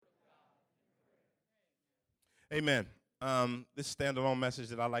Amen. This standalone message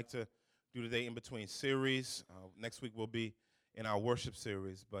that I like to do today in between series. Next week we'll be in our worship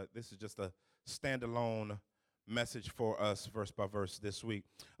series, but this is just a standalone message for us, verse by verse, this week.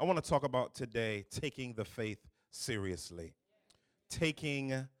 I want to talk about today taking the faith seriously.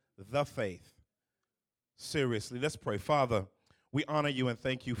 Taking the faith seriously. Let's pray. Father, we honor you and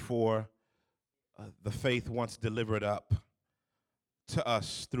thank you for the faith once delivered up to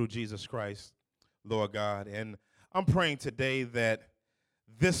us through Jesus Christ, Lord God. And I'm praying today that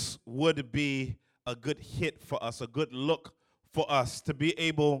this would be a good hit for us, a good look for us to be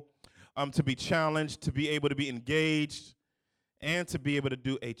able to be challenged, to be able to be engaged, and to be able to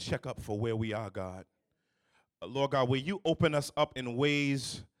do a checkup for where we are, God. Lord God, will you open us up in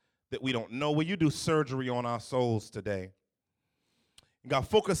ways that we don't know? Will you do surgery on our souls today? God,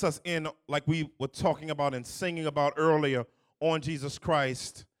 focus us in, like we were talking about and singing about earlier, on Jesus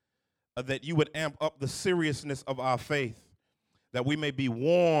Christ, that you would amp up the seriousness of our faith, that we may be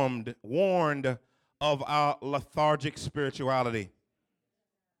warned of our lethargic spirituality.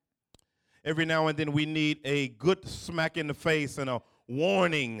 Every now and then we need a good smack in the face and a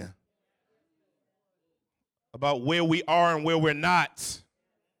warning about where we are and where we're not.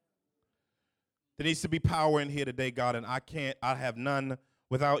 There needs to be power in here today, God, and I have none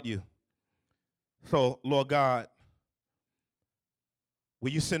without you. So, Lord God, will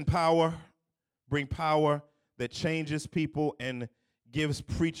you send power, bring power that changes people and gives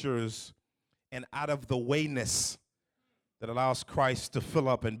preachers an out-of-the-wayness that allows Christ to fill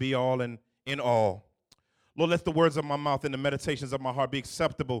up and be all and in all. Lord, let the words of my mouth and the meditations of my heart be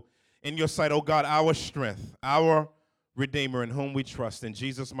acceptable in your sight, oh God, our strength, our Redeemer in whom we trust. In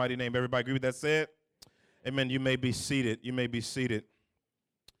Jesus' mighty name, everybody agree with that said? Amen. You may be seated. You may be seated.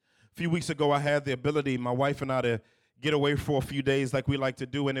 A few weeks ago, I had the ability, my wife and I, to get away for a few days like we like to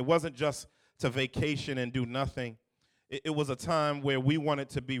do, and it wasn't just to vacation and do nothing. It was a time where we wanted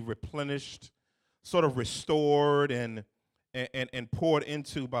to be replenished, sort of restored and poured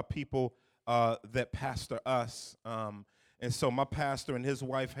into by people that pastor us. And so my pastor and his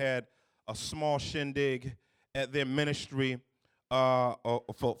wife had a small shindig at their ministry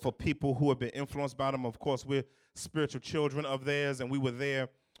for people who have been influenced by them. Of course, we're spiritual children of theirs, and we were there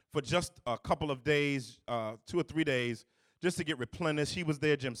for just a couple of days, 2 or 3 days, just to get replenished. He was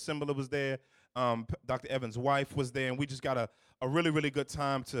there. Jim Simbala was there. Dr. Evans' wife was there. And we just got a really, really good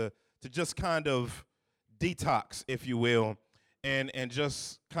time to just kind of detox, if you will, and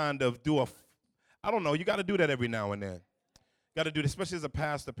just kind of do I don't know, you got to do that every now and then. Got to do it, especially as a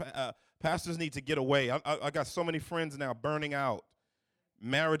pastor. Pastors need to get away. I got so many friends now burning out,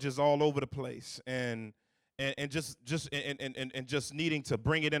 marriages all over the place, and just needing to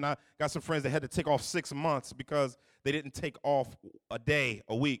bring it in. I got some friends that had to take off 6 months because they didn't take off a day,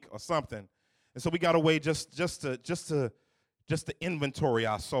 a week, or something. And so we got away just to inventory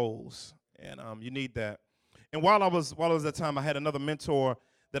our souls, and you need that. And while I was at that time, I had another mentor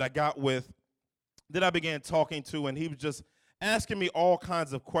that I got with that I began talking to, and he was just asking me all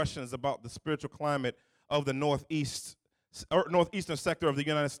kinds of questions about the spiritual climate of the northeastern sector of the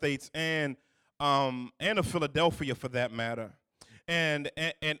United States and of Philadelphia, for that matter. And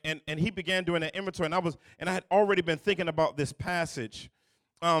he began doing that inventory, and I had already been thinking about this passage.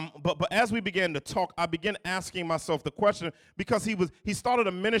 But as we began to talk, I began asking myself the question, because he started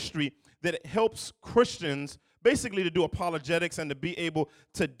a ministry that helps Christians basically to do apologetics and to be able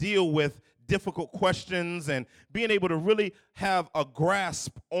to deal with difficult questions and being able to really have a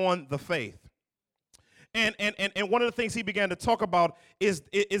grasp on the faith. And one of the things he began to talk about is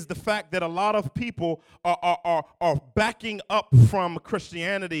the fact that a lot of people are backing up from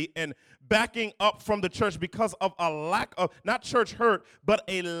Christianity and backing up from the church because of a lack of, not church hurt, but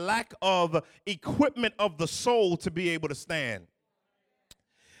a lack of equipment of the soul to be able to stand.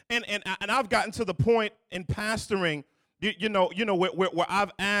 And I've gotten to the point in pastoring, you know where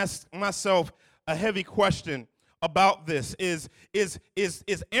I've asked myself a heavy question about this is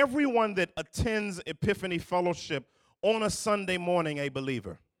everyone that attends Epiphany Fellowship on a Sunday morning a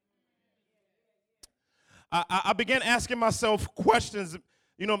believer? I began asking myself questions,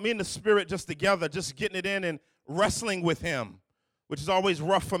 me and the Spirit just together, just getting it in and wrestling with him, which is always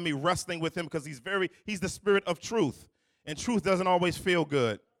rough for me, wrestling with him, because he's the Spirit of truth, and truth doesn't always feel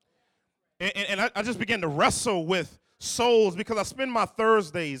good. And I just began to wrestle with souls, because I spend my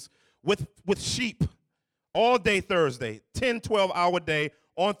Thursdays with sheep. All day Thursday, 10, 12-hour day.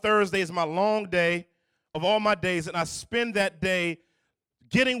 On Thursday is my long day of all my days, and I spend that day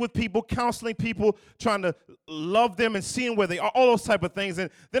getting with people, counseling people, trying to love them and seeing where they are, all those type of things. And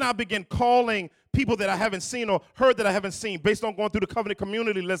then I began calling people that I haven't seen or heard that I haven't seen based on going through the covenant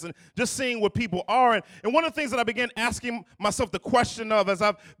community list and just seeing where people are. And one of the things that I began asking myself the question of as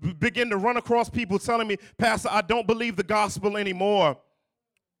I began to run across people telling me, Pastor, I don't believe the gospel anymore.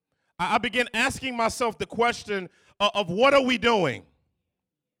 I began asking myself the question of what are we doing?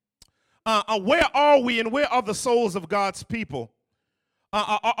 Where are we and where are the souls of God's people?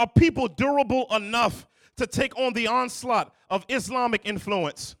 Are people durable enough to take on the onslaught of Islamic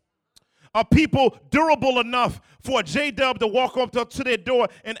influence? Are people durable enough for a J-Dub to walk up to their door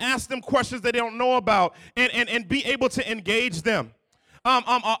and ask them questions they don't know about and be able to engage them?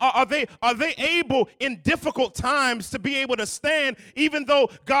 Are they able in difficult times to be able to stand even though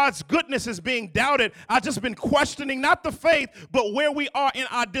God's goodness is being doubted? I've just been questioning not the faith, but where we are in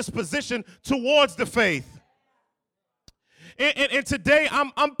our disposition towards the faith. And today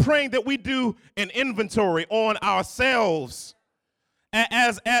I'm praying that we do an inventory on ourselves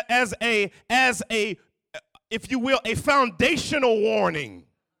as a if you will, a foundational warning.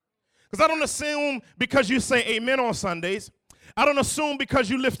 Because I don't assume because you say amen on Sundays. I don't assume because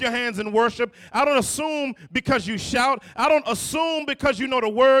you lift your hands in worship. I don't assume because you shout. I don't assume because you know the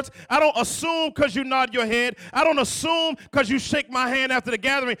words. I don't assume because you nod your head. I don't assume because you shake my hand after the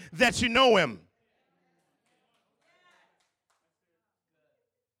gathering that you know him.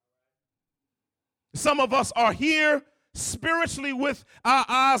 Some of us are here spiritually with our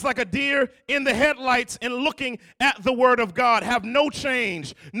eyes like a deer in the headlights and looking at the word of God, have no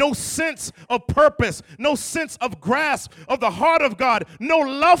change, no sense of purpose, no sense of grasp of the heart of God, no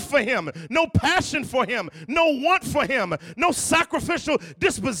love for him, no passion for him, no want for him, no sacrificial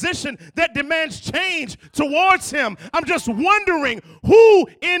disposition that demands change towards him. I'm just wondering who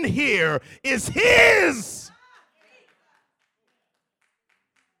in here is his.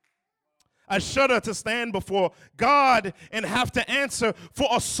 I shudder to stand before God and have to answer for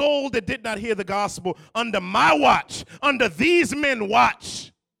a soul that did not hear the gospel under my watch, under these men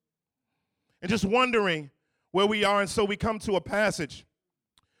watch. And just wondering where we are. And so we come to a passage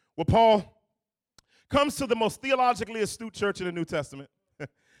where Paul comes to the most theologically astute church in the New Testament.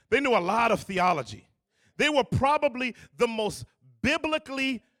 They knew a lot of theology. They were probably the most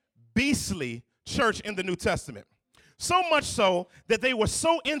biblically beastly church in the New Testament. So much so that they were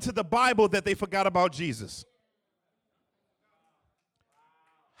so into the Bible that they forgot about Jesus.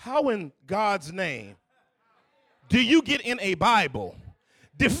 How in God's name do you get in a Bible,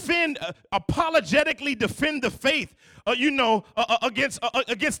 apologetically defend the faith, against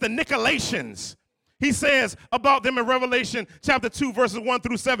the Nicolaitans? He says about them in Revelation chapter 2, verses 1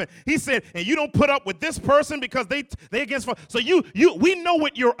 through 7. He said, and you don't put up with this person because they against. So we know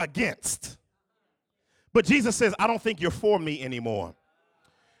what you're against. But Jesus says, I don't think you're for me anymore.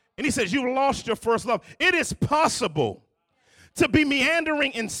 And he says, you lost your first love. It is possible to be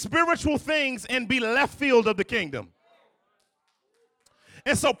meandering in spiritual things and be left field of the kingdom.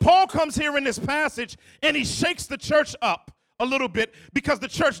 And so Paul comes here in this passage and he shakes the church up a little bit because the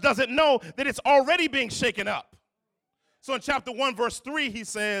church doesn't know that it's already being shaken up. So in chapter 1, verse 3, he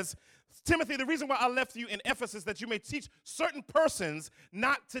says, Timothy, the reason why I left you in Ephesus is that you may teach certain persons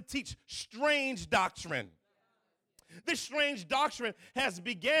not to teach strange doctrine. This strange doctrine has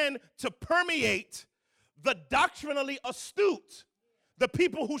begun to permeate the doctrinally astute, the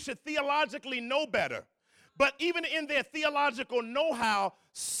people who should theologically know better. But even in their theological know-how,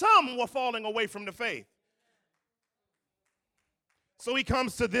 some were falling away from the faith. So he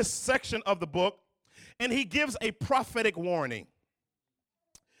comes to this section of the book, and he gives a prophetic warning.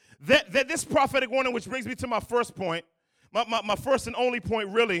 That this prophetic warning, which brings me to my first point, my first and only point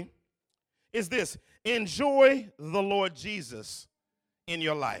really, is this. Enjoy the Lord Jesus in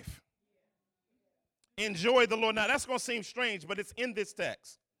your life. Enjoy the Lord. Now, that's going to seem strange, but it's in this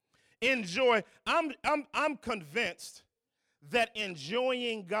text. Enjoy. I'm convinced that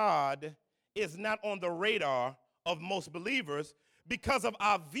enjoying God is not on the radar of most believers because of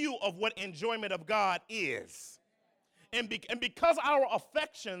our view of what enjoyment of God is. And because our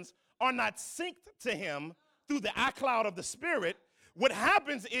affections are not synced to him through the iCloud of the Spirit, what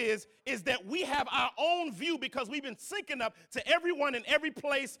happens is that we have our own view because we've been syncing up to everyone in every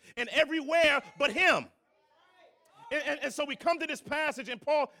place and everywhere but him. And so we come to this passage and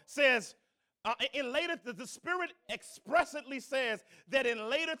Paul says, the Spirit expressly says that in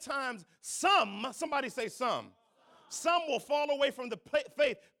later times, somebody say some will fall away from the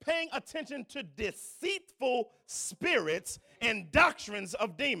faith, paying attention to deceitful spirits and doctrines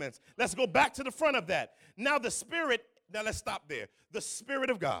of demons. Let's go back to the front of that. Now let's stop there. The Spirit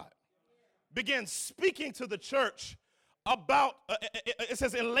of God began speaking to the church about, it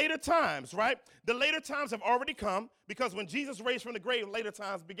says in later times, right? The later times have already come because when Jesus raised from the grave, later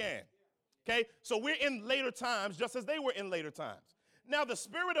times began. Okay? So we're in later times just as they were in later times. Now, the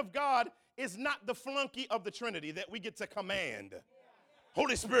Spirit of God is not the flunky of the Trinity that we get to command.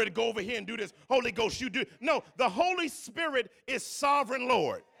 Holy Spirit, go over here and do this. Holy Ghost, you do. No, the Holy Spirit is sovereign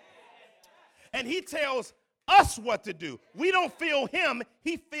Lord. And he tells us what to do. We don't feel him,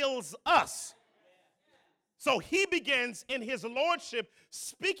 he feels us. So he begins in his lordship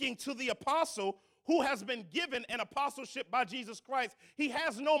speaking to the apostle who has been given an apostleship by Jesus Christ. He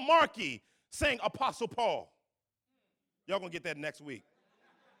has no marquee saying Apostle Paul. Y'all gonna get that next week.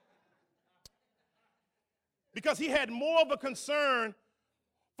 Because he had more of a concern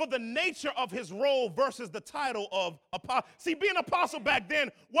for the nature of his role versus the title of apostle. See, being an apostle back then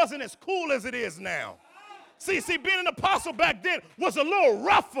wasn't as cool as it is now. See, being an apostle back then was a little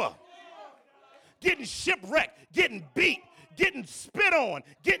rougher. Getting shipwrecked, getting beat, getting spit on,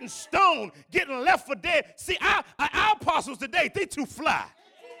 getting stoned, getting left for dead. See, our apostles today, they too fly.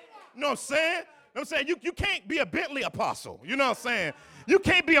 You know what I'm saying? I'm saying you can't be a Bentley apostle. You know what I'm saying? You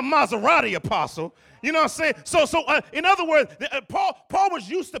can't be a Maserati apostle. You know what I'm saying? So in other words, Paul was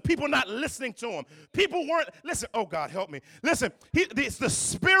used to people not listening to him. People weren't, listen, oh God, help me. Listen, it's the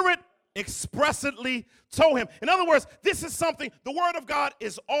Spirit expressly told him. In other words, this is something, the word of God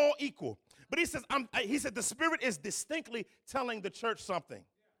is all equal. But he said the Spirit is distinctly telling the church something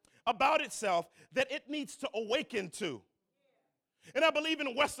about itself that it needs to awaken to. And I believe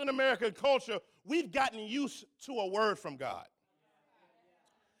in Western American culture, we've gotten used to a word from God.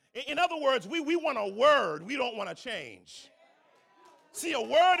 In other words, we want a word, we don't want a change. See, a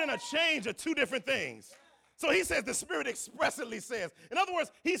word and a change are two different things. So he says, the Spirit expressly says. In other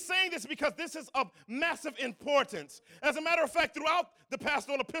words, he's saying this because this is of massive importance. As a matter of fact, throughout the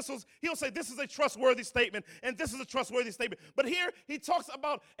pastoral epistles, he'll say this is a trustworthy statement and this is a trustworthy statement. But here he talks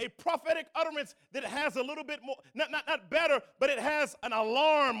about a prophetic utterance that has a little bit more, not better, but it has an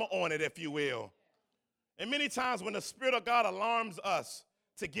alarm on it, if you will. And many times when the Spirit of God alarms us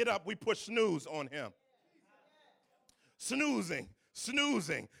to get up, we push snooze on him. Snoozing.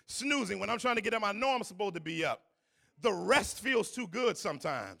 When I'm trying to get up, I know I'm supposed to be up. The rest feels too good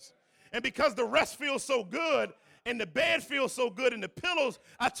sometimes. And because the rest feels so good and the bed feels so good and the pillows,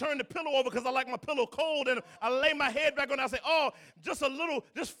 I turn the pillow over because I like my pillow cold and I lay my head back on and I say, oh, just a little,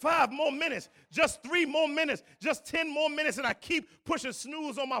 just 5 more minutes, just 3 more minutes, just 10 more minutes. And I keep pushing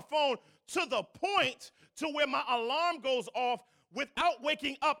snooze on my phone to the point to where my alarm goes off. Without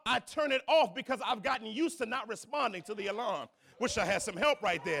waking up, I turn it off because I've gotten used to not responding to the alarm. Wish I had some help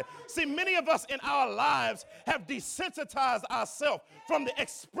right there. See, many of us in our lives have desensitized ourselves from the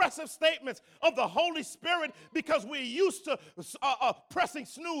expressive statements of the Holy Spirit because we're used to pressing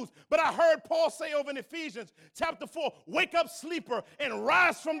snooze. But I heard Paul say over in Ephesians chapter 4, wake up, sleeper, and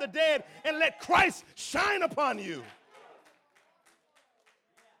rise from the dead and let Christ shine upon you.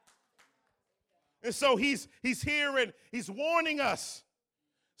 And so he's here and he's warning us.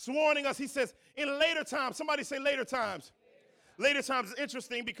 He's warning us. He says, in later times, somebody say later times. Later times is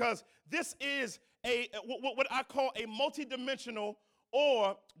interesting because this is what I call a multidimensional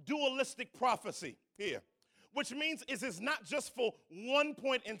or dualistic prophecy here, which means it's not just for one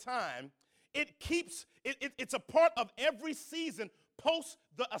point in time. It's a part of every season post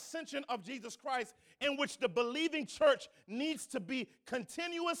the ascension of Jesus Christ in which the believing church needs to be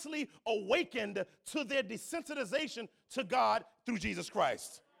continuously awakened to their desensitization to God through Jesus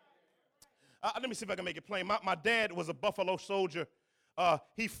Christ. Let me see if I can make it plain. My dad was a Buffalo soldier.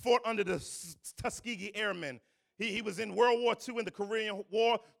 He fought under the Tuskegee Airmen. He was in World War II in the Korean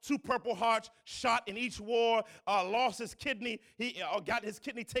War, 2 Purple Hearts, shot in each war, lost his kidney. He got his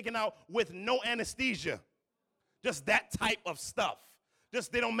kidney taken out with no anesthesia. Just that type of stuff.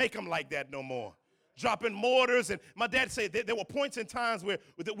 Just they don't make them like that no more. Dropping mortars, and my dad said there were points in times where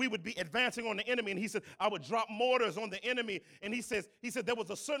we would be advancing on the enemy, and he said, I would drop mortars on the enemy, and he said there was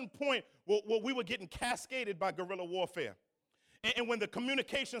a certain point where we were getting cascaded by guerrilla warfare. And when the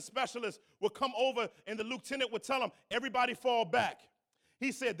communication specialist would come over and the lieutenant would tell them, everybody fall back.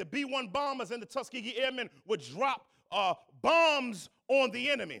 He said the B-1 bombers and the Tuskegee Airmen would drop bombs on the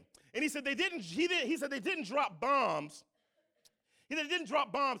enemy. And he said they didn't drop bombs. He said they didn't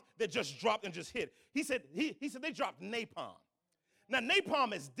drop bombs that just dropped and just hit. He said they dropped napalm. Now,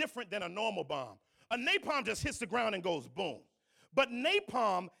 napalm is different than a normal bomb. A napalm just hits the ground and goes boom. But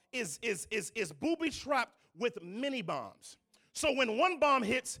napalm is booby-trapped with mini bombs. So when one bomb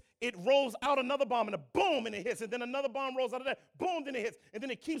hits, it rolls out another bomb and a boom, and it hits. And then another bomb rolls out of that, boom, then it hits. And then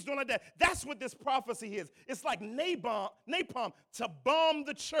it keeps doing like that. That's what this prophecy is. It's like napalm to bomb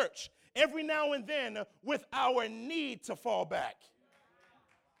the church every now and then with our need to fall back.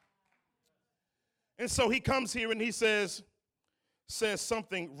 And so he comes here and he says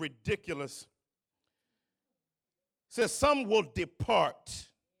something ridiculous. Says some will depart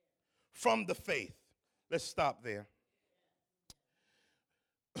from the faith. Let's stop there.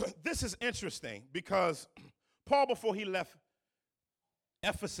 This is interesting because Paul, before he left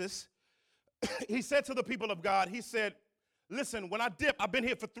Ephesus, he said to the people of God, he said, listen, when I dip, I've been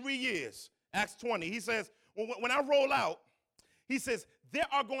here for 3 years, Acts 20. He says, when I roll out, he says, there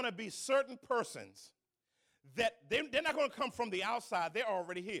are going to be certain persons that they're not going to come from the outside. They're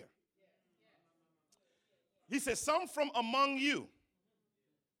already here. He says, some from among you.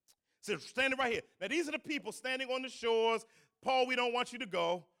 He says, standing right here. Now, these are the people standing on the shores. Paul, we don't want you to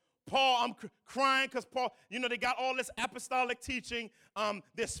go. Paul, I'm crying because Paul, they got all this apostolic teaching.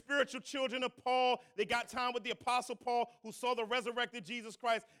 They're spiritual children of Paul. They got time with the apostle Paul who saw the resurrected Jesus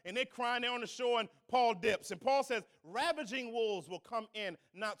Christ, and they're crying there on the shore, and Paul dips. And Paul says, ravaging wolves will come in,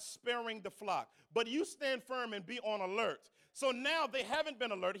 not sparing the flock. But you stand firm and be on alert. So now they haven't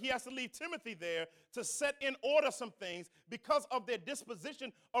been alert. He has to leave Timothy there to set in order some things because of their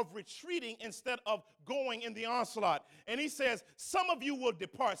disposition of retreating instead of going in the onslaught. And he says, some of you will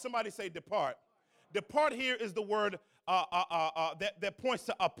depart. Somebody say depart. Depart here is the word that points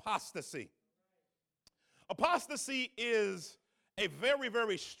to apostasy. Apostasy is a very,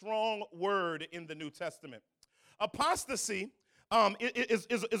 very strong word in the New Testament. Apostasy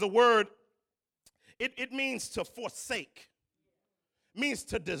is a word, it means to forsake. Means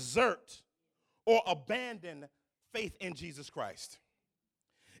to desert or abandon faith in Jesus Christ.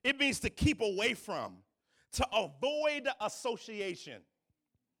 It means to keep away from, to avoid association.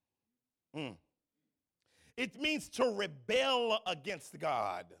 It means to rebel against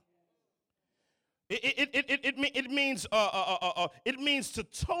God. It means to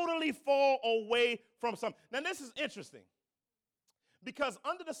totally fall away from something. Now this is interesting because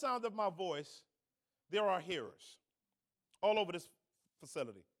under the sound of my voice, there are hearers all over this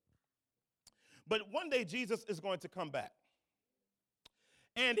facility. But one day Jesus is going to come back.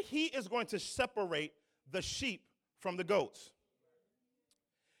 And he is going to separate the sheep from the goats.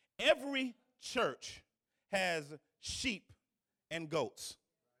 Every church has sheep and goats.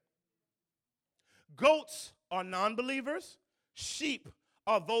 Goats are non-believers. Sheep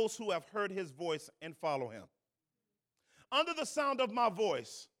are those who have heard his voice and follow him. Under the sound of my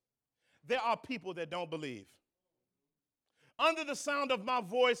voice, there are people that don't believe. Under the sound of my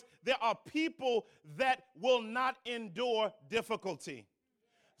voice, there are people that will not endure difficulty.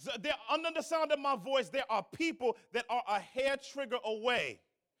 So under the sound of my voice, there are people that are a hair trigger away.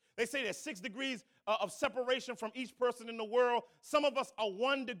 They say there's 6 degrees of separation from each person in the world. Some of us are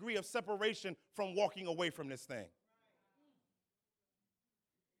 1 degree of separation from walking away from this thing.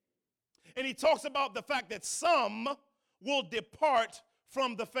 And he talks about the fact that some will depart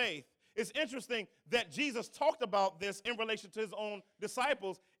from the faith. It's interesting that Jesus talked about this in relation to his own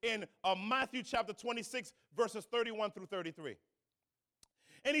disciples in Matthew chapter 26, verses 31 through 33.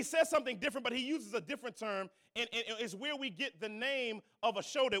 And he says something different, but he uses a different term, and it's where we get the name of a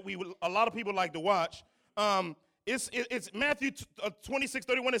show that a lot of people like to watch. It's Matthew 26,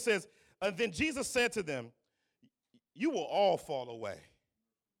 31. It says, then Jesus said to them, you will all fall away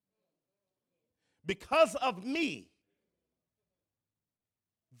because of me.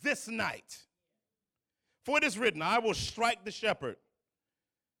 This night, for it is written, I will strike the shepherd,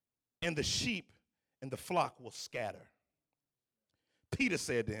 and the sheep and the flock will scatter. Peter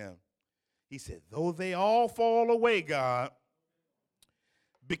said to him, he said, though they all fall away, God,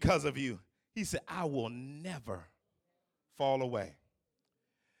 because of you, he said, I will never fall away.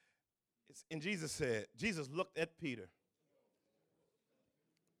 And Jesus looked at Peter.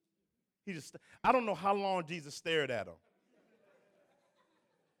 I don't know how long Jesus stared at him.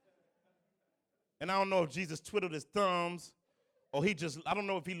 And I don't know if Jesus twiddled his thumbs or I don't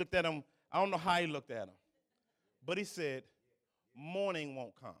know if he looked at him. I don't know how he looked at him. But he said, morning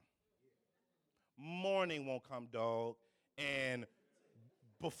won't come. Morning won't come, dog. And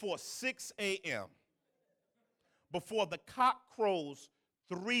before 6 a.m., before the cock crows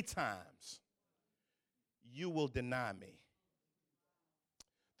 3 times, you will deny me.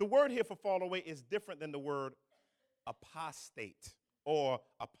 The word here for fall away is different than the word apostate or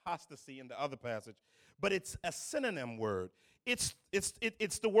apostasy in the other passage, but it's a synonym word. It's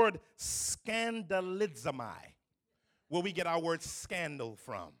the word scandalizomai, where we get our word scandal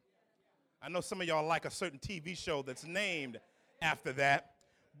from. I know some of y'all like a certain TV show that's named after that.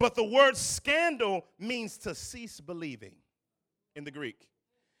 But the word scandal means to cease believing in the Greek.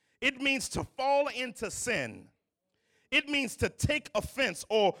 It means to fall into sin. It means to take offense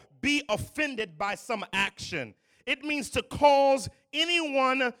or be offended by some action. It means to cause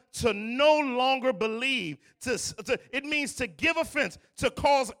anyone to no longer believe. It means to give offense, to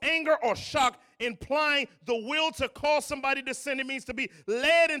cause anger or shock, implying the will to cause somebody to sin. It means to be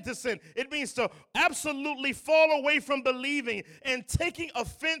led into sin. It means to absolutely fall away from believing and taking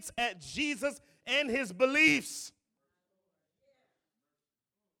offense at Jesus and his beliefs.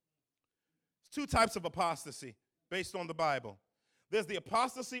 There's two types of apostasy based on the Bible. There's the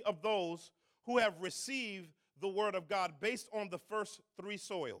apostasy of those who have received the word of God based on the first three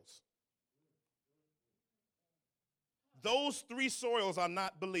soils. Those three soils are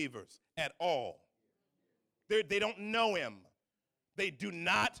not believers at all. They don't know him. They do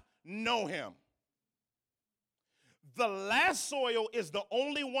not know him. The last soil is the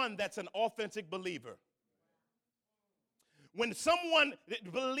only one that's an authentic believer. When someone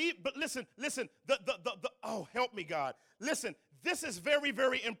but listen, oh, help me, God. Listen, this is very,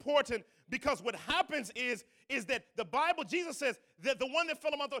 very important, because what happens is that the Bible, Jesus says that the one that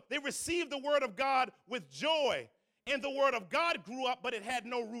fell among they received the word of God with joy, and the word of God grew up, but it had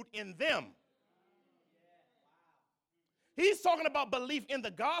no root in them. He's talking about belief in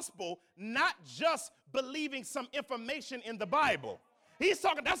the gospel, not just believing some information in the Bible. He's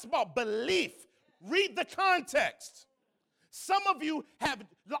talking, that's about belief. Read the context. Some of you have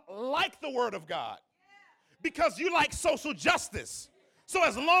liked the word of God because you like social justice. So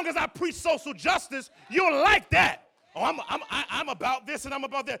as long as I preach social justice, you'll like that. Oh, I'm about this and I'm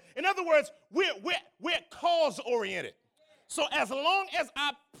about that. In other words, we're cause-oriented. So as long as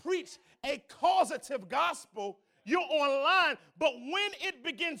I preach a causative gospel, you're online. But when it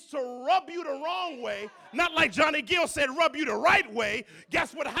begins to rub you the wrong way, not like Johnny Gill said, rub you the right way,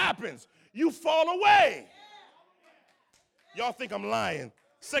 guess what happens? You fall away. Y'all think I'm lying.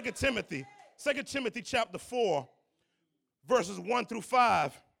 2 Timothy chapter 4, verses 1 through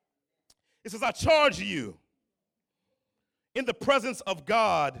 5. It says, I charge you in the presence of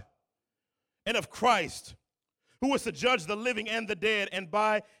God and of Christ, who is to judge the living and the dead, and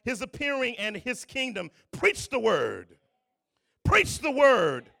by his appearing and his kingdom, preach the word. Preach the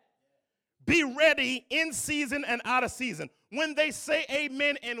word. Be ready in season and out of season. When they say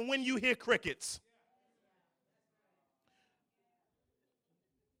amen and when you hear crickets.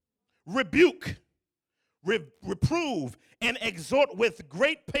 Rebuke, reprove, and exhort with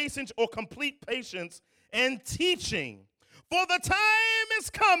great patience or complete patience and teaching. For the time is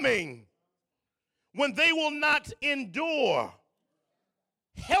coming when they will not endure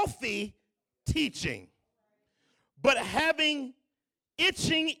healthy teaching, but having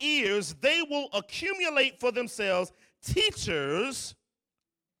itching ears, they will accumulate for themselves teachers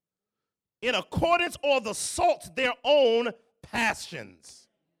in accordance or the salt their own passions.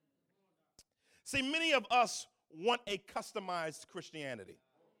 See, many of us want a customized Christianity.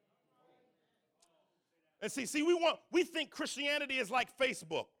 And see, we think Christianity is like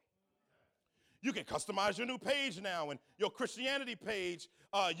Facebook. You can customize your new page now, and your Christianity page,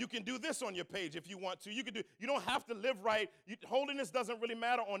 you can do this on your page if you want to. You don't have to live right. Holiness doesn't really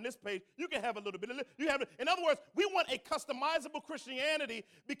matter on this page. You can have a little bit of in other words, we want a customizable Christianity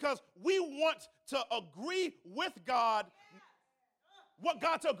because we want to agree with God, want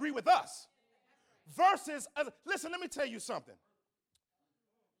God to agree with us. Versus, listen, let me tell you something.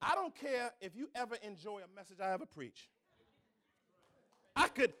 I don't care if you ever enjoy a message I ever preach. I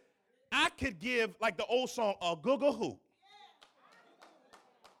could give, like the old song, a Google Who.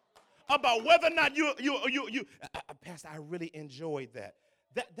 About whether or not you Pastor, I really enjoyed that.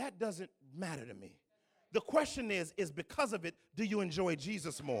 That doesn't matter to me. The question is because of it, do you enjoy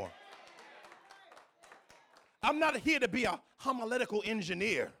Jesus more? I'm not here to be a homiletical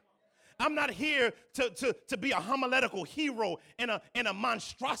engineer. I'm not here to be a homiletical hero and a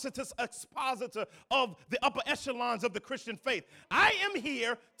monstrositous expositor of the upper echelons of the Christian faith. I am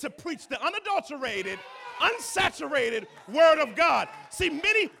here to preach the unadulterated, unsaturated word of God. See,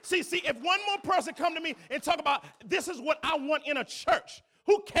 if one more person come to me and talk about this is what I want in a church,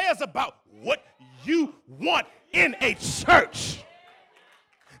 who cares about what you want in a church?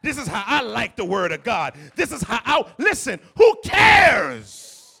 This is how I like the word of God. This is how listen, who cares?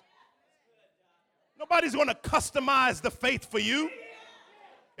 Nobody's going to customize the faith for you.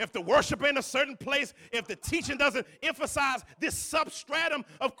 If the worship in a certain place, if the teaching doesn't emphasize this substratum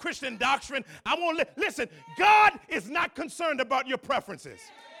of Christian doctrine, I won't listen. God is not concerned about your preferences.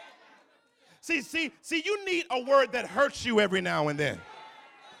 See, you need a word that hurts you every now and then.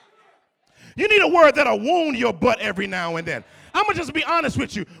 You need a word that'll wound your butt every now and then. I'm going to just be honest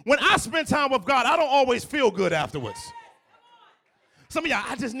with you. When I spend time with God, I don't always feel good afterwards. Some of y'all,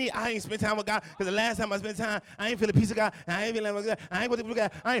 I ain't spent time with God because the last time I spent time, I ain't feel the peace of God. I ain't feeling like God. I ain't going to be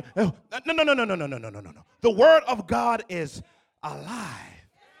God. No. The word of God is alive,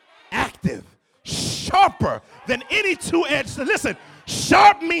 active, sharper than any two-edged. Listen,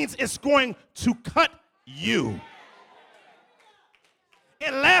 sharp means it's going to cut you.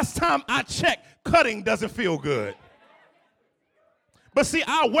 And last time I checked, cutting doesn't feel good. But see,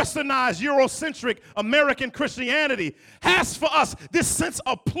 our westernized, Eurocentric American Christianity has for us this sense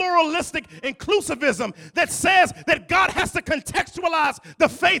of pluralistic inclusivism that says that God has to contextualize the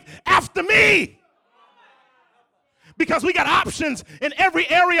faith after me. Because we got options in every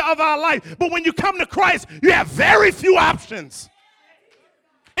area of our life. But when you come to Christ, you have very few options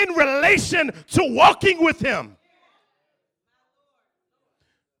in relation to walking with him.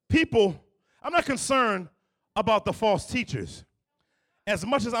 People, I'm not concerned about the false teachers as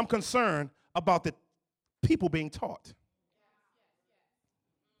much as I'm concerned about the people being taught.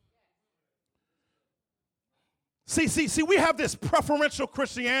 See, we have this preferential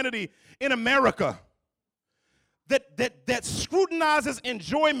Christianity in America that scrutinizes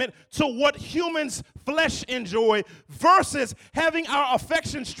enjoyment to what humans' flesh enjoy versus having our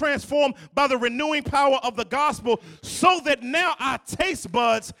affections transformed by the renewing power of the gospel so that now our taste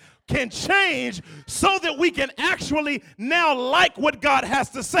buds can change so that we can actually now like what God has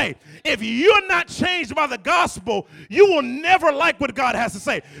to say. If you're not changed by the gospel, you will never like what God has to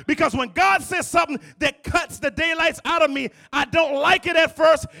say. Because when God says something that cuts the daylights out of me, I don't like it at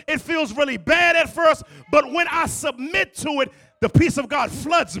first. It feels really bad at first. But when I submit to it, the peace of God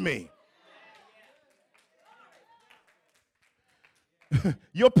floods me.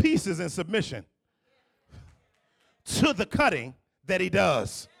 Your peace is in submission to the cutting that he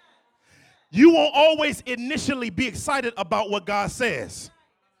does. You won't always initially be excited about what God says.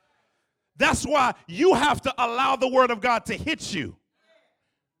 That's why you have to allow the word of God to hit you.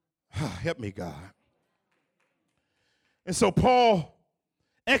 Help me, God. And so Paul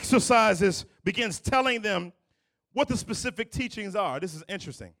begins telling them what the specific teachings are. This is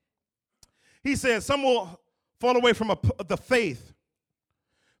interesting. He says, some will fall away from the faith,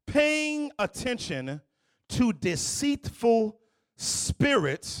 paying attention to deceitful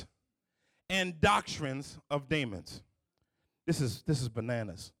spirits and doctrines of demons. This is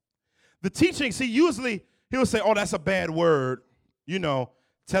bananas. The teaching, usually he'll say, oh, that's a bad word,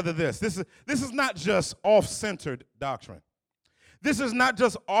 tether this. This is not just off-centered doctrine. This is not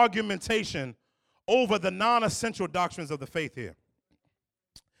just argumentation over the non-essential doctrines of the faith here.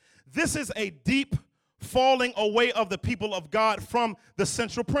 This is a deep falling away of the people of God from the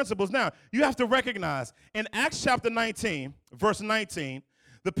central principles. Now, you have to recognize in Acts chapter 19, verse 19,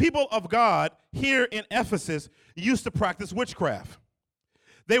 the people of God here in Ephesus used to practice witchcraft.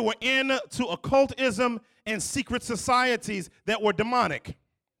 They were into occultism and secret societies that were demonic.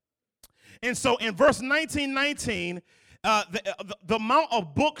 And so in verse 19, the amount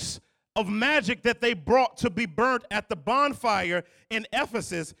of books of magic that they brought to be burnt at the bonfire in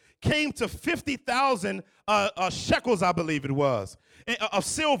Ephesus came to 50,000 shekels, I believe it was, of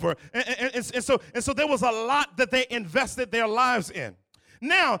silver. And so there was a lot that they invested their lives in.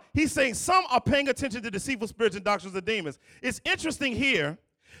 Now, he's saying some are paying attention to deceitful spirits and doctrines of demons. It's interesting here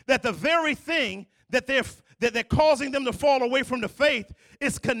that the very thing that they're causing them to fall away from the faith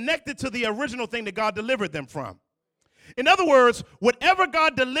is connected to the original thing that God delivered them from. In other words, whatever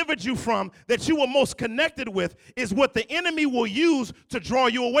God delivered you from that you were most connected with is what the enemy will use to draw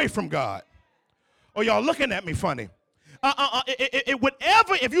you away from God. Oh, y'all looking at me funny.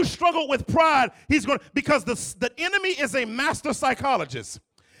 If you struggle with pride, because the enemy is a master psychologist.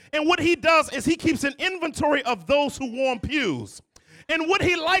 And what he does is he keeps an inventory of those who warm pews. And what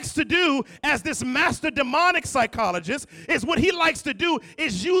he likes to do as this master demonic psychologist is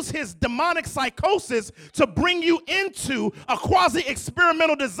use his demonic psychosis to bring you into a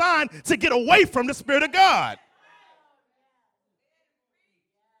quasi-experimental design to get away from the Spirit of God.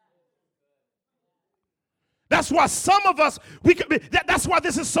 That's why some of us, that's why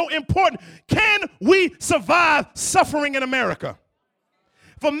this is so important. Can we survive suffering in America?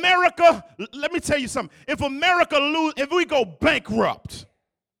 If America, let me tell you something. If we go bankrupt,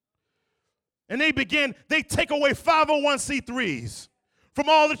 and they take away 501c3s from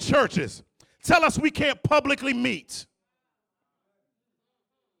all the churches, tell us we can't publicly meet.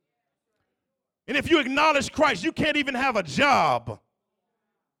 And if you acknowledge Christ, you can't even have a job.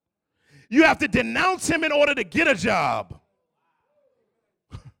 You have to denounce him in order to get a job.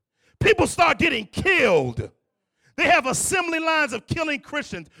 People start getting killed. They have assembly lines of killing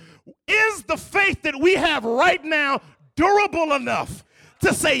Christians. Is the faith that we have right now durable enough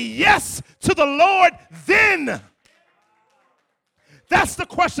to say yes to the Lord then? That's the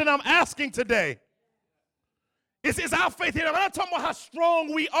question I'm asking today. Is our faith here? I'm not talking about how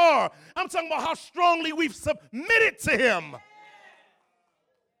strong we are. I'm talking about how strongly we've submitted to him.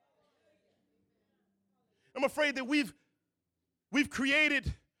 I'm afraid that we've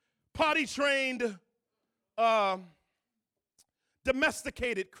created potty-trained,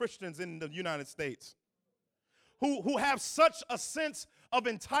 domesticated Christians in the United States who have such a sense of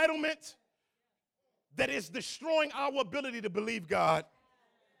entitlement that is destroying our ability to believe God.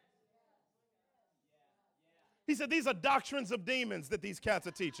 He said these are doctrines of demons that these cats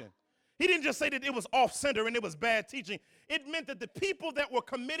are teaching. He didn't just say that it was off-center and it was bad teaching. It meant that the people that were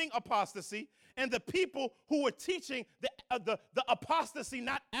committing apostasy and the people who were teaching the apostasy,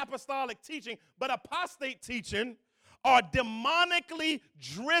 not apostolic teaching, but apostate teaching, are demonically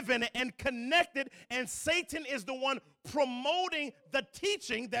driven and connected, and Satan is the one promoting the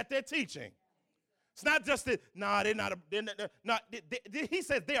teaching that they're teaching. It's not just that, he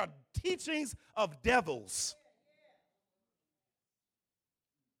says they are teachings of devils.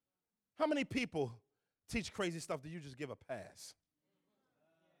 How many people teach crazy stuff that you just give a pass?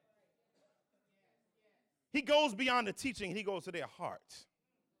 He goes beyond the teaching. He goes to their heart.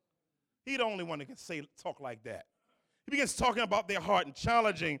 He's the only one that can talk like that. He begins talking about their heart and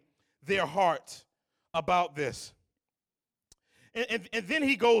challenging their heart about this. And then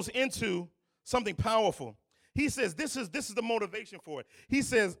he goes into something powerful. He says this is the motivation for it. He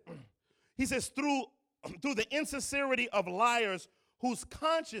says through the insincerity of liars whose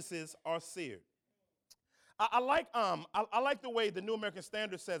consciences are seared. I like the way the New American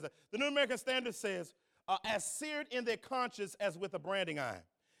Standard says it. The New American Standard says, as seared in their conscience as with a branding iron.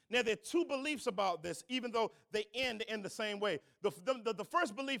 Now, there are two beliefs about this, even though they end in the same way. The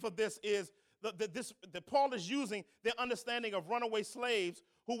first belief of this is that Paul is using their understanding of runaway slaves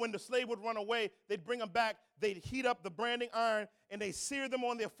who, when the slave would run away, they'd bring them back, they'd heat up the branding iron, and they sear them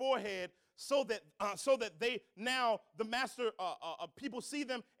on their forehead so that they now, the master, people see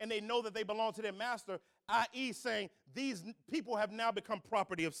them and they know that they belong to their master, i.e. saying these people have now become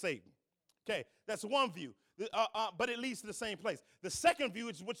property of Satan. Okay, that's one view, but it leads to the same place. The second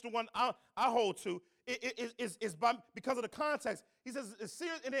view, which the one I hold to, is because of the context. He says it's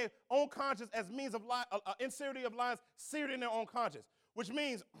seared in their own conscience as means of insincerity of lies, seared in their own conscience, which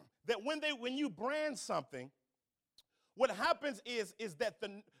means that when you brand something, what happens is that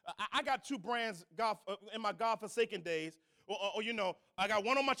I got two brands in my God-forsaken days. Or I got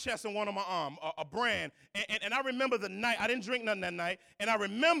one on my chest and one on my arm, a brand. And I remember the night, I didn't drink nothing that night, and I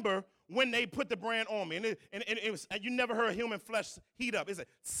remember when they put the brand on me. And it was, you never heard human flesh heat up. It's like,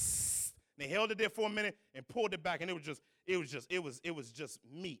 tss, they held it there for a minute and pulled it back, and it was just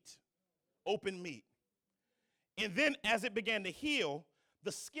meat, open meat. And then as it began to heal,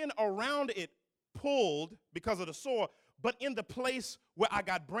 the skin around it pulled because of the sore, but in the place where I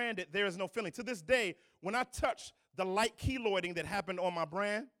got branded, there is no feeling. To this day, when I touch the light keloiding that happened on my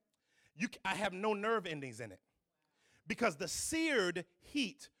brand, I have no nerve endings in it because the seared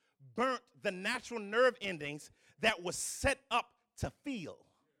heat burnt the natural nerve endings that was set up to feel.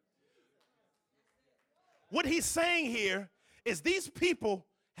 What he's saying here is these people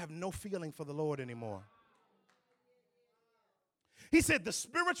have no feeling for the Lord anymore. He said the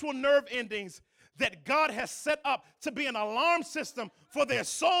spiritual nerve endings that God has set up to be an alarm system for their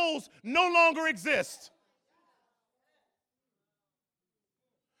souls no longer exist.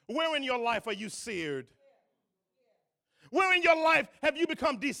 Where in your life are you seared? Where in your life have you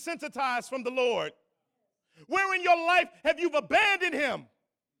become desensitized from the Lord? Where in your life have you abandoned him?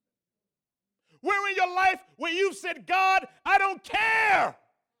 Where in your life where you've said, God, I don't care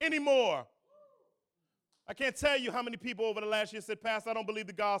anymore? I can't tell you how many people over the last year said, Pastor, I don't believe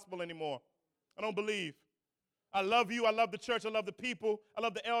the gospel anymore. I don't believe. I love you. I love the church. I love the people. I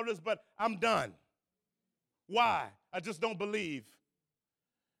love the elders, but I'm done. Why? I just don't believe.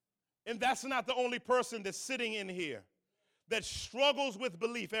 And that's not the only person that's sitting in here that struggles with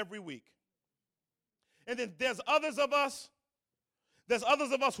belief every week. And then there's others of us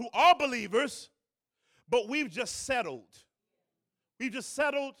who are believers, but we've just settled. We've just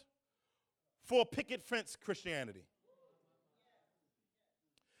settled for picket fence Christianity.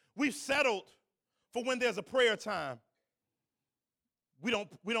 We've settled for when there's a prayer time, we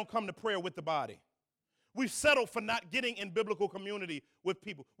don't come to prayer with the body. We've settled for not getting in biblical community with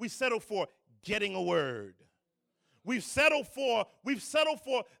people. We settled for getting a word. We've settled for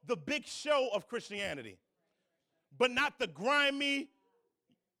the big show of Christianity, but not the grimy,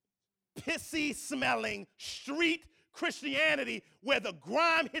 pissy smelling street Christianity where the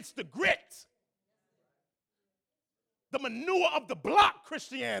grime hits the grit. the manure of the block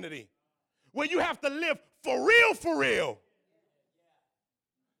Christianity, where you have to live for real, for real.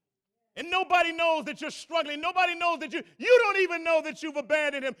 And nobody knows that you're struggling. Nobody knows that you don't even know that you've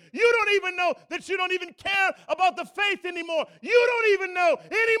abandoned him. You don't even know that you don't even care about the faith anymore. You don't even know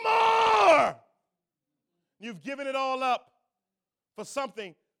anymore. You've given it all up for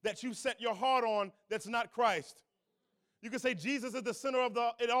something that you set your heart on that's not Christ. You can say Jesus is the center of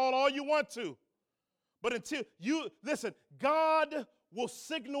it all you want to. But until you, listen, God will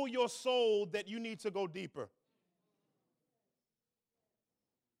signal your soul that you need to go deeper.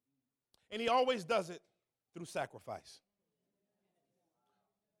 And he always does it through sacrifice.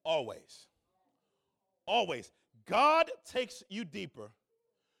 Always. Always. God takes you deeper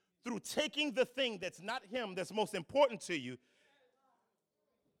through taking the thing that's not him, that's most important to you,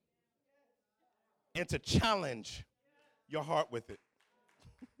 and to challenge your heart with it.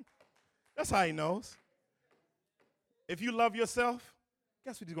 That's how he knows. If you love yourself,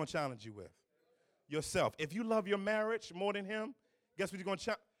 guess what he's going to challenge you with? Yourself. If you love your marriage more than him, guess what he's going to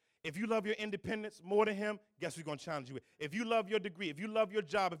challenge? If you love your independence more than him, guess what he's going to challenge you with? If you love your degree, if you love your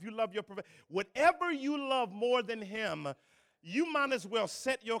job, if you love your profession, whatever you love more than him, you might as well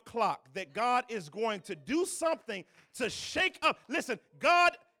set your clock that God is going to do something to shake up. Listen,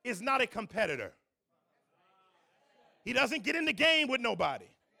 God is not a competitor. He doesn't get in the game with nobody.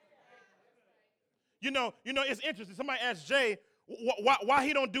 You know, it's interesting. Somebody asked Jay why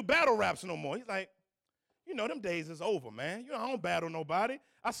he don't do battle raps no more. He's like, them days is over, man. I don't battle nobody.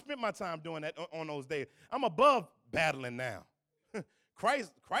 I spent my time doing that on those days. I'm above battling now.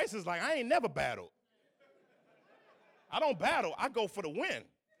 Christ is like, I ain't never battled. I don't battle. I go for the win.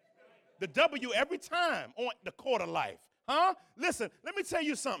 The W every time on the court of life. Huh? Listen, let me tell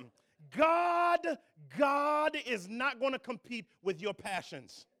you something. God is not going to compete with your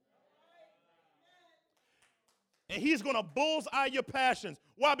passions. And he's going to bullseye your passions.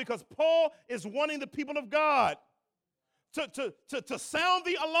 Why? Because Paul is wanting the people of God to sound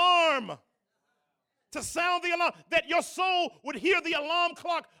the alarm. To sound the alarm. That your soul would hear the alarm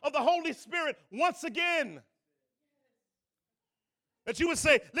clock of the Holy Spirit once again. That you would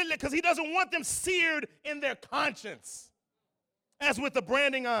say, because he doesn't want them seared in their conscience. As with the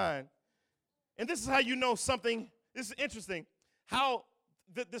branding iron. And this is how you know something. This is interesting. How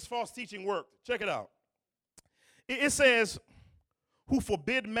this false teaching worked. Check it out. It says, who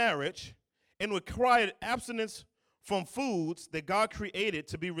forbid marriage and required abstinence from foods that God created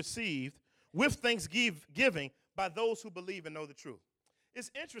to be received with thanksgiving by those who believe and know the truth.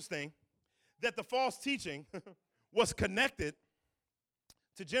 It's interesting that the false teaching was connected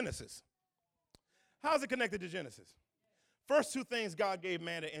to Genesis. How is it connected to Genesis? First two things God gave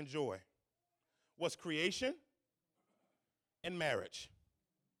man to enjoy was creation and marriage.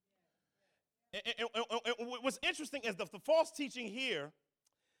 And what's interesting is the false teaching here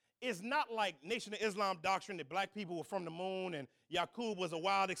is not like Nation of Islam doctrine that black people were from the moon and Yaqub was a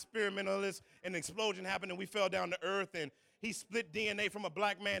wild experimentalist and an explosion happened and we fell down to earth and he split DNA from a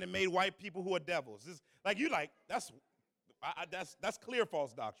black man and made white people who are devils. It's that's clear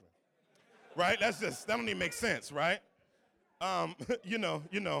false doctrine, right? That don't even make sense, right?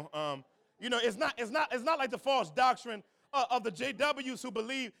 It's not like the false doctrine of the JWs who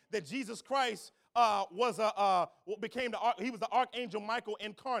believe that Jesus Christ was the Archangel Michael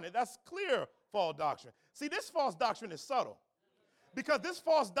incarnate. That's clear false doctrine. See, this false doctrine is subtle because this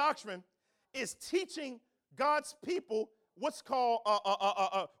false doctrine is teaching God's people what's called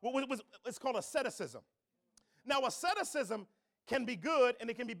it's called asceticism. Now, asceticism can be good and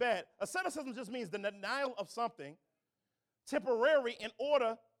it can be bad. Asceticism just means the denial of something temporary in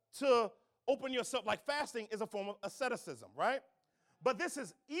order to open yourself, like fasting is a form of asceticism, right? But this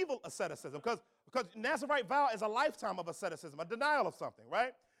is evil asceticism because Nazirite vow is a lifetime of asceticism, a denial of something,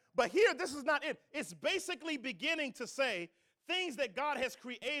 right? But here, this is not it. It's basically beginning to say things that God has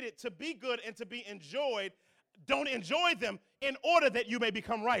created to be good and to be enjoyed, don't enjoy them in order that you may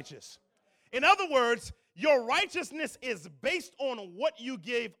become righteous. In other words, your righteousness is based on what you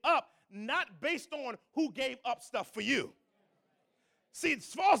gave up, not based on who gave up stuff for you. See,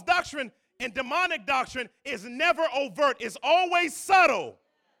 false doctrine and demonic doctrine is never overt. It's always subtle.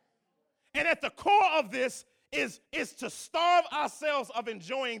 And at the core of this is to starve ourselves of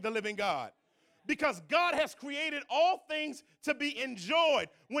enjoying the living God. Because God has created all things to be enjoyed.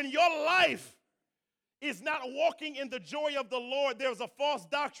 When your life is not walking in the joy of the Lord, there's a false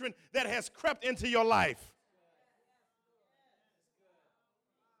doctrine that has crept into your life.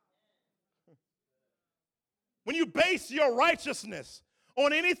 When you base your righteousness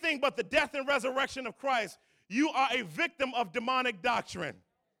on anything but the death and resurrection of Christ, you are a victim of demonic doctrine.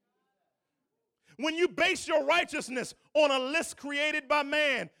 When you base your righteousness on a list created by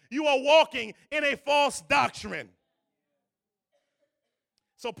man, you are walking in a false doctrine.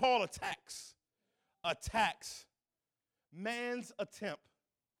 So Paul attacks man's attempt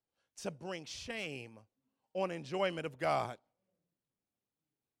to bring shame on enjoyment of God.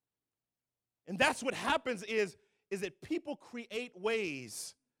 And that's what happens is that people create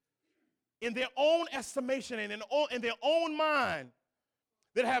ways in their own estimation and in their own mind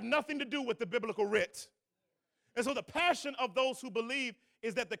that have nothing to do with the biblical writ. And so the passion of those who believe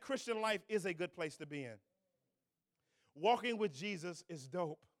is that the Christian life is a good place to be in. Walking with Jesus is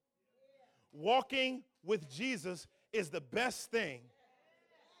dope. Walking with Jesus is the best thing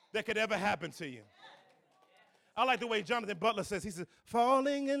that could ever happen to you. I like the way Jonathan Butler says, he says,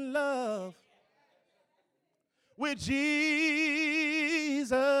 falling in love with Jesus.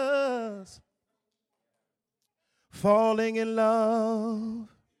 Falling in love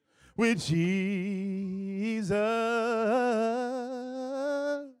with Jesus.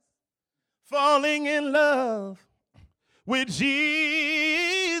 Falling in love with Jesus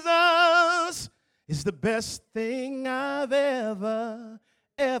is the best thing I've ever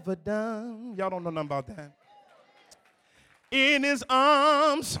done. Y'all don't know nothing about that. In his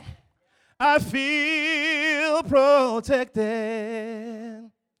arms, I feel protected.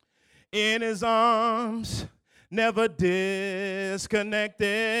 In his arms, never disconnected.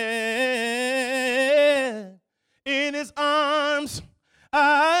 In his arms,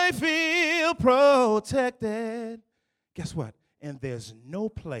 I feel protected. Guess what? And there's no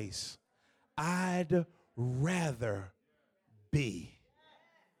place I'd rather be.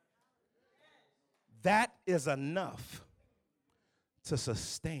 That is enough to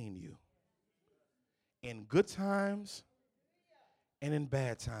sustain you in good times and in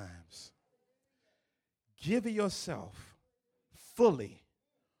bad times. Give yourself fully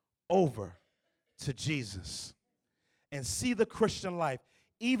over to Jesus and see the Christian life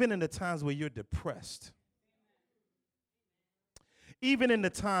even in the times where you're depressed, even in the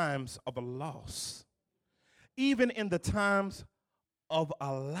times of a loss, even in the times of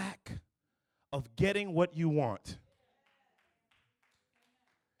a lack of getting what you want.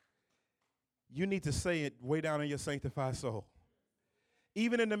 You need to say it way down in your sanctified soul.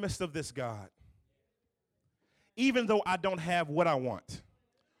 Even in the midst of this, God, even though I don't have what I want,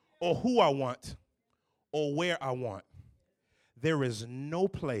 or who I want, or where I want, there is no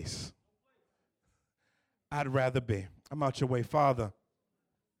place I'd rather be. I'm out your way. Father,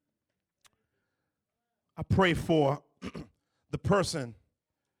 I pray for the person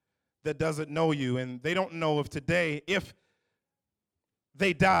that doesn't know you, and they don't know if today, if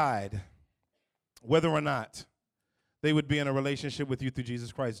they died, whether or not they would be in a relationship with you through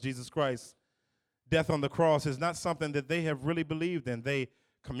Jesus Christ. Jesus Christ, death on the cross is not something that they have really believed in. They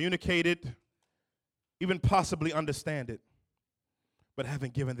communicated, even possibly understand it, but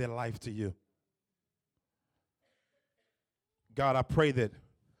haven't given their life to you. God, I pray that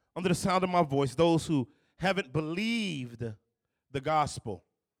under the sound of my voice, those who haven't believed the gospel,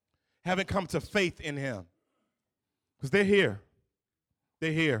 haven't come to faith in him, because they're here.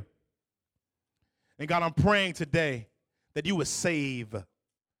 They're here. And God, I'm praying today that you would save. If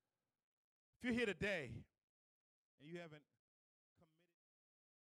you're here today and you haven't